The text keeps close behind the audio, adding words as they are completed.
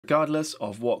regardless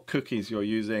of what cookies you're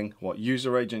using, what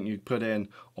user agent you put in,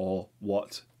 or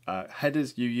what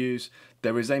headers you use,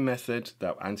 there is a method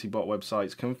that anti-bot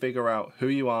websites can figure out who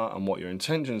you are and what your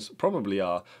intentions probably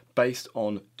are based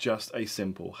on just a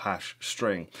simple hash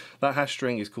string. That hash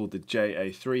string is called the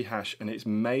JA3 hash, and it's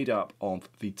made up of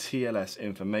the TLS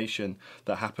information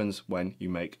that happens when you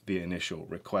make the initial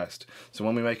request. So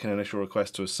when we make an initial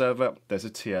request to a server, there's a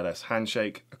TLS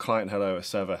handshake, a client hello, a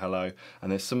server hello, and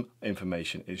there's some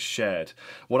information is shared.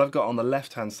 What I've got on the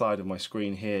left hand side of my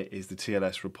screen here is the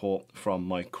TLS report from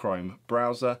my Chrome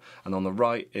browser, and on the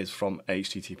right is from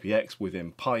HTTPX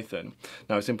within Python.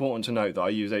 Now it's important to note that I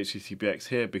use HTTPX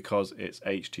here because it's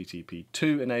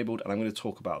HTTP2 enabled, and I'm going to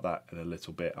talk about that in a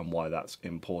little bit and why that's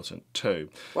important too.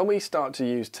 When we start to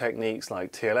use techniques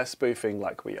like TLS spoofing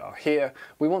like we are here,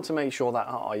 we want to make sure that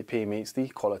our IP meets the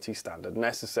quality standard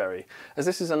necessary, as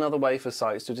this is another way for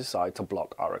sites to decide to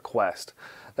block our request.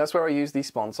 That's where I use the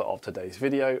sponsor of today's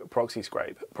video, PROXIES.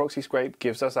 PROXIES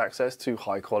gives us access to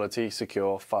high quality,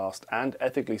 secure, fast and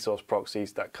ethically sourced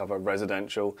proxies that cover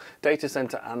residential, data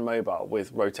center and mobile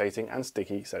with rotating and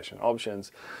sticky session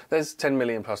options. There's 10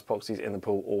 million plus proxies in the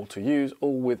pool all to use,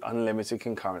 all with unlimited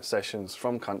concurrent sessions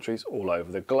from countries all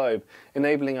over the globe,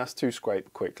 enabling us to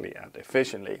scrape quickly and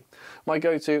efficiently. My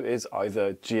go-to is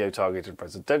either geo-targeted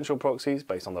residential proxies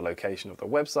based on the location of the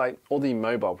website, or the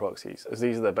mobile proxies, as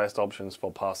these are the best options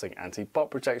for passing anti-bot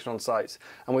protection on sites,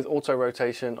 and with auto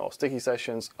rotation or sticky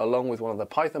sessions, along with one of the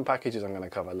Python packages I'm going to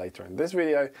cover later in this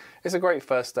video, it's a great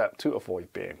first step to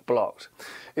avoid being blocked.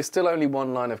 It's still only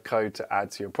one line of code to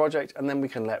add to your project, and then we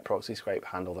can let PROXIES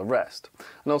handle the rest.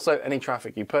 And also, any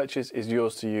traffic you purchase is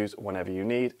yours to use whenever you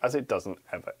need, as it doesn't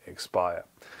ever expire.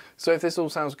 So if this all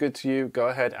sounds good to you, go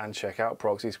ahead and check out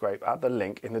PROXIES at the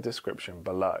link in the description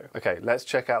below. Okay, let's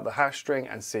check out the hash string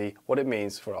and see what it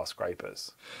means for our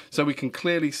scrapers. So we can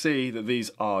clearly see that these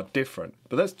are different,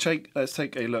 but let's take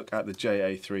a look at the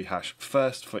JA3 hash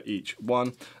first for each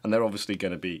one, and they're obviously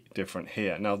going to be different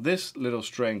here. Now this little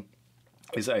string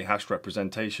is a hashed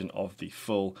representation of the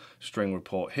full string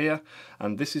report here,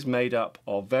 and this is made up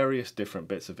of various different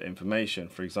bits of information.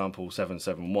 For example,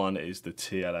 771 is the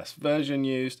TLS version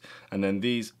used, and then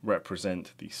these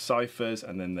represent the ciphers,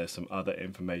 and then there's some other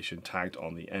information tagged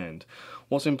on the end.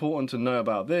 What's important to know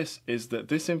about this is that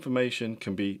this information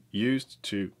can be used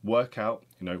to work out,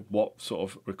 what sort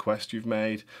of request you've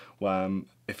made,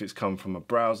 if it's come from a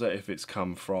browser, if it's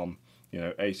come from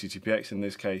HTTPX in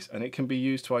this case, and it can be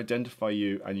used to identify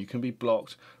you, and you can be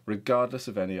blocked regardless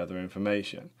of any other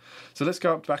information. So let's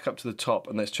go back up to the top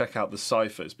and let's check out the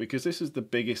ciphers, because this is the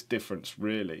biggest difference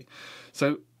really.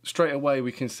 So straight away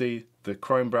we can see the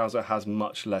Chrome browser has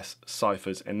much less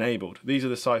ciphers enabled. These are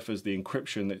the ciphers, the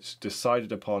encryption that's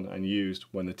decided upon and used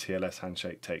when the TLS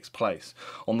handshake takes place.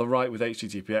 On the right with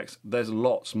HTTPX, there's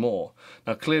lots more.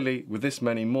 Now clearly with this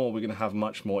many more, we're going to have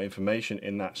much more information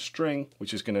in that string,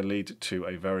 which is going to lead to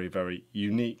a very, very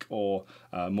unique or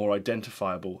more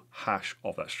identifiable hash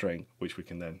of that string, which we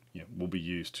can then, will be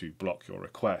used to block your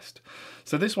request.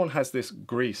 So this one has this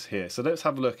grease here. So let's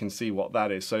have a look and see what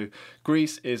that is. So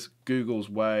grease is Google's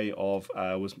way of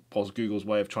was Google's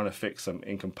way of trying to fix some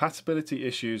incompatibility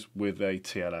issues with a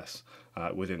TLS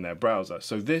within their browser.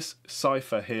 So this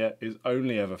cipher here is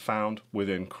only ever found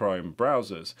within Chrome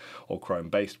browsers or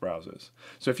Chrome-based browsers.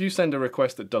 So if you send a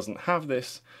request that doesn't have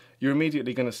this, you're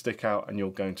immediately going to stick out and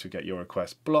you're going to get your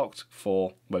request blocked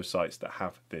for websites that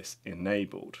have this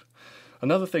enabled.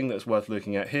 Another thing that's worth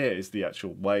looking at here is the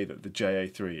actual way that the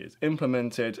JA3 is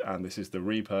implemented, and this is the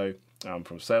repo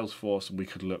from Salesforce. We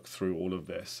could look through all of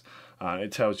this.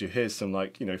 It tells you here's some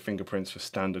fingerprints for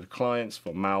standard clients,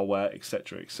 for malware,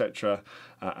 etc.,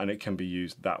 and it can be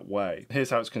used that way. Here's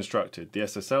how it's constructed: the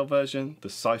SSL version, the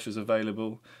ciphers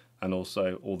available, and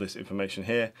also all this information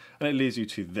here, and it leads you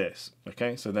to this.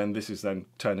 Okay, so then this is then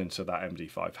turned into that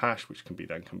MD5 hash, which can be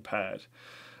then compared.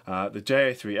 The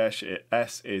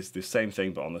JA3S is the same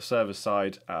thing but on the server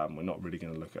side. We're not really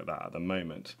going to look at that at the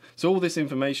moment. So all this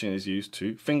information is used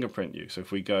to fingerprint you. So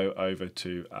if we go over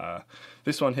to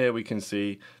this one here, we can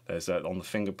see there's on the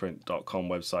fingerprint.com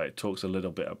website, it talks a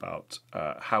little bit about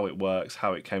how it works,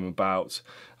 how it came about,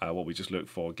 what we just looked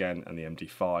for again, and the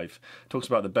MD5. It talks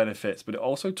about the benefits, but it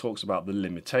also talks about the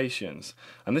limitations.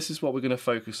 And this is what we're going to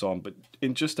focus on, but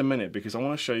in just a minute, because I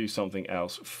want to show you something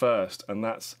else first, and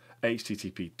that's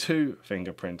HTTP2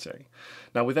 fingerprinting.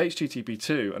 Now with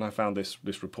HTTP2, and I found this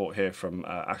report here from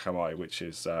Akamai, which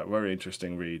is a very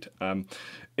interesting read,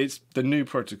 it's the new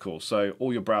protocol, so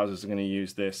all your browsers are going to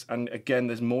use this, and again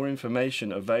there's more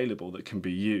information available that can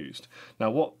be used.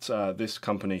 Now what this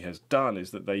company has done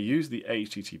is that they use the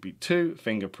HTTP2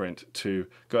 fingerprint to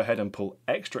go ahead and pull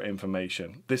extra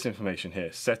information, this information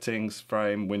here, settings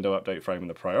frame, window update frame, and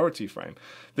the priority frame.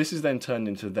 This is then turned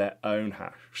into their own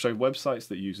hash. So websites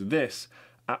that use this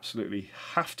absolutely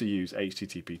have to use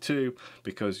HTTP2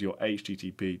 because your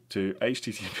HTTP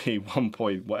 1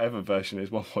 point whatever version is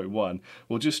 1.1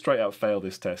 will just straight up fail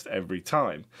this test every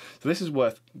time. So this is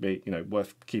worth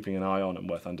keeping an eye on and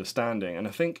worth understanding. And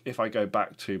I think if I go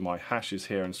back to my hashes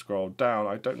here and scroll down,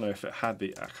 I don't know if it had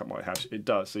the Akamai hash. It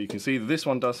does. So you can see that this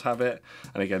one does have it,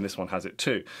 and again this one has it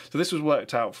too. So this was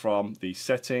worked out from the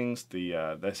settings.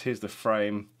 Here's the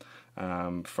frame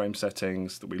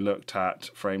settings that we looked at,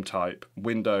 frame type,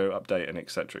 window update, and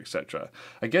etc. etc.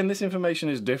 Again, this information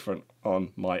is different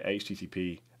on my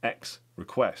HTTPX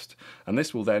request, and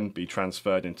this will then be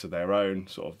transferred into their own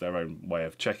way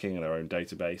of checking and their own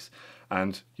database,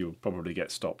 and you'll probably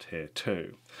get stopped here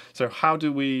too. So how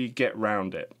do we get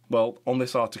round it? Well, on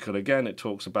this article again, it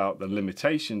talks about the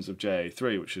limitations of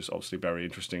JA3, which is obviously a very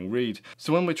interesting read.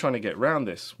 So when we're trying to get around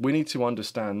this, we need to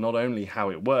understand not only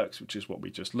how it works, which is what we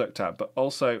just looked at, but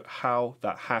also how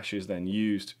that hash is then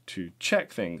used to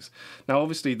check things. Now,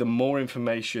 obviously, the more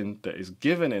information that is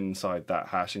given inside that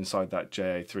hash, inside that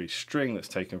JA3 string that's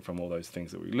taken from all those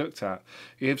things that we looked at,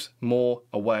 gives more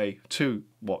away to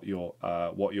what your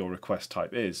request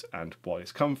type is and what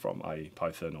it's come from, i.e.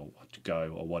 Python or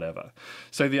Go or whatever.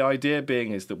 So the idea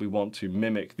being is that we want to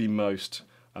mimic the most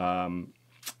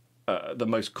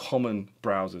common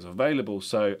browsers available,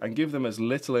 and give them as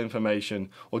little information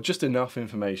or just enough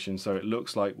information so it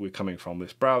looks like we're coming from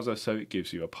this browser, so it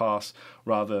gives you a pass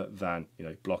rather than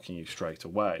blocking you straight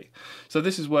away. So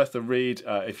this is worth a read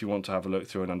if you want to have a look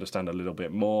through and understand a little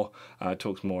bit more. It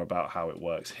talks more about how it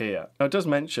works here. Now it does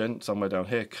mention somewhere down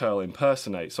here curl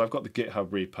impersonate, so I've got the GitHub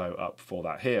repo up for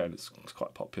that here, and it's quite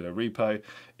a popular repo.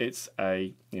 It's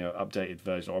a updated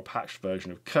version or a patched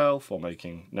version of curl for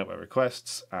making network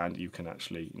requests, and you can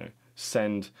actually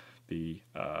send it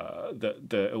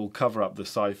will cover up the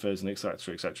ciphers and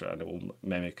etc., and it will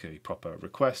mimic a proper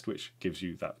request, which gives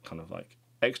you that kind of like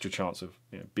extra chance of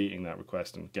beating that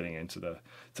request and getting into the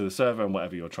server and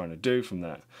whatever you're trying to do from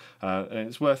there. And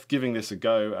it's worth giving this a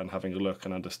go and having a look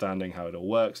and understanding how it all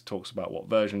works. It talks about what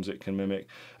versions it can mimic.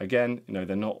 Again,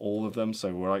 they're not all of them,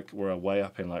 so we're way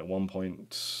up in like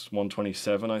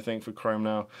 1.127 I think for Chrome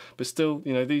now. But still,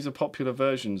 these are popular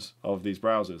versions of these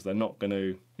browsers. They're not going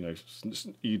to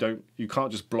you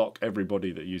can't just block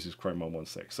everybody that uses Chrome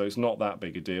 1.16. So it's not that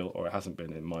big a deal, or it hasn't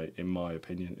been in my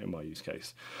opinion, in my use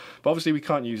case. But obviously we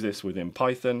can't use this within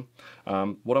Python.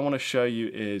 What I want to show you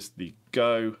is the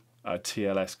Go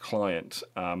TLS client.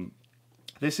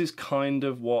 This is kind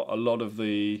of what a lot of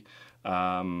the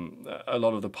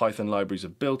Python libraries are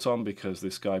built on, because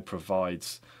this guy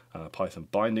provides Python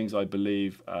bindings, I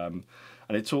believe.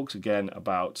 And it talks again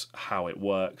about how it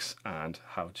works and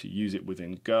how to use it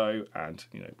within Go, and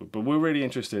but we're really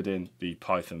interested in the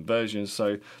Python versions.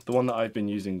 So the one that I've been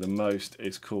using the most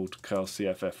is called curl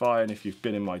CFFI, and if you've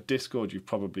been in my Discord, you've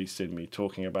probably seen me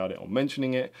talking about it or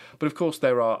mentioning it. But of course,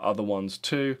 there are other ones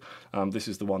too. This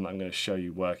is the one that I'm going to show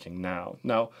you working now.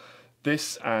 Now,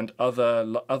 this and other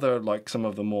like some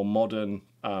of the more modern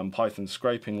Python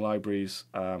scraping libraries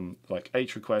like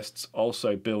hrequests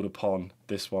also build upon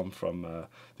this one from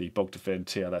the Bogdafin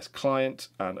TLS client.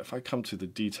 And if I come to the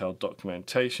detailed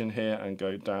documentation here and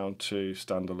go down to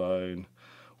standalone,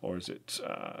 or is it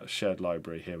shared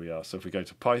library, here we are. So if we go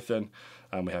to Python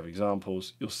and we have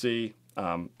examples, you'll see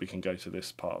we can go to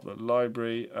this part of the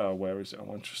library. Where is it?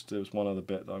 There was one other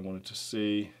bit that I wanted to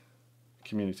see.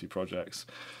 Community projects.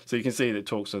 So you can see that it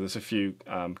talks, so there's a few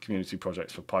community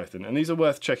projects for Python, and these are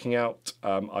worth checking out.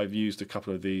 I've used a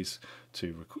couple of these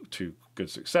to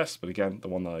good success, but again, the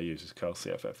one that I use is curl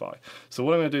CFFI. So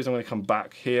what I'm going to do is I'm going to come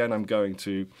back here, and I'm going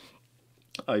to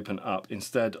open up,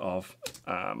 instead of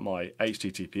my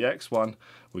HTTPX one,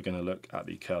 we're going to look at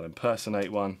the curl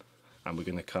impersonate one, and we're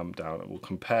going to come down and we'll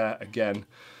compare again.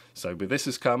 So this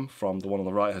has come from, the one on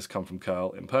the right has come from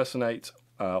curl impersonate,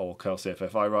 or curl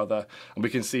CFFI rather, and we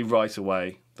can see right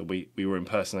away that we were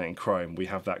impersonating Chrome. We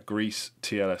have that grease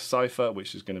TLS cipher,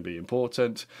 which is going to be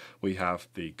important. We have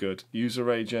the good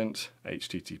user agent,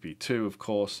 HTTP2, of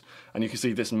course, and you can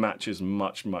see this matches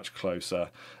much, much closer.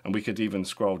 And we could even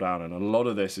scroll down, and a lot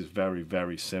of this is very,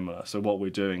 very similar. So what we're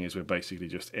doing is we're basically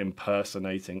just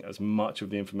impersonating as much of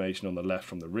the information on the left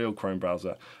from the real Chrome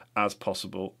browser as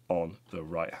possible on the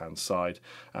right-hand side.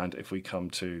 And if we come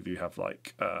to, you have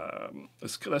like,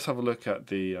 let's have a look at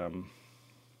the,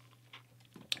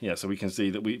 yeah, so we can see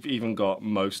that we've even got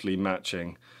mostly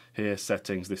matching here.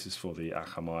 Settings, this is for the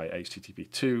Akamai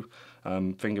HTTP2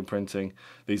 fingerprinting.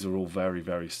 These are all very,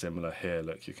 very similar here,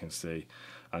 look, you can see.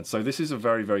 And so this is a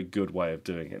very, very good way of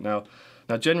doing it. Now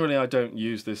generally I don't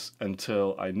use this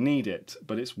until I need it,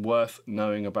 but it's worth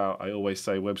knowing about. I always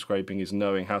say web scraping is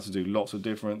knowing how to do lots of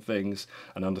different things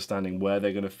and understanding where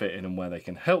they're going to fit in and where they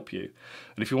can help you.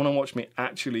 And if you want to watch me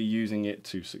actually using it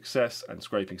to success and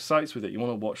scraping sites with it, you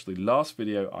want to watch the last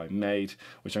video I made,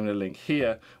 which I'm going to link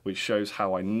here, which shows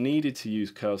how I needed to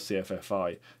use curl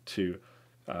CFFI to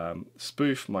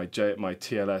spoof my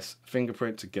TLS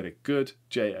fingerprint to get a good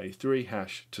JA3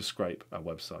 hash to scrape a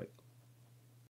website.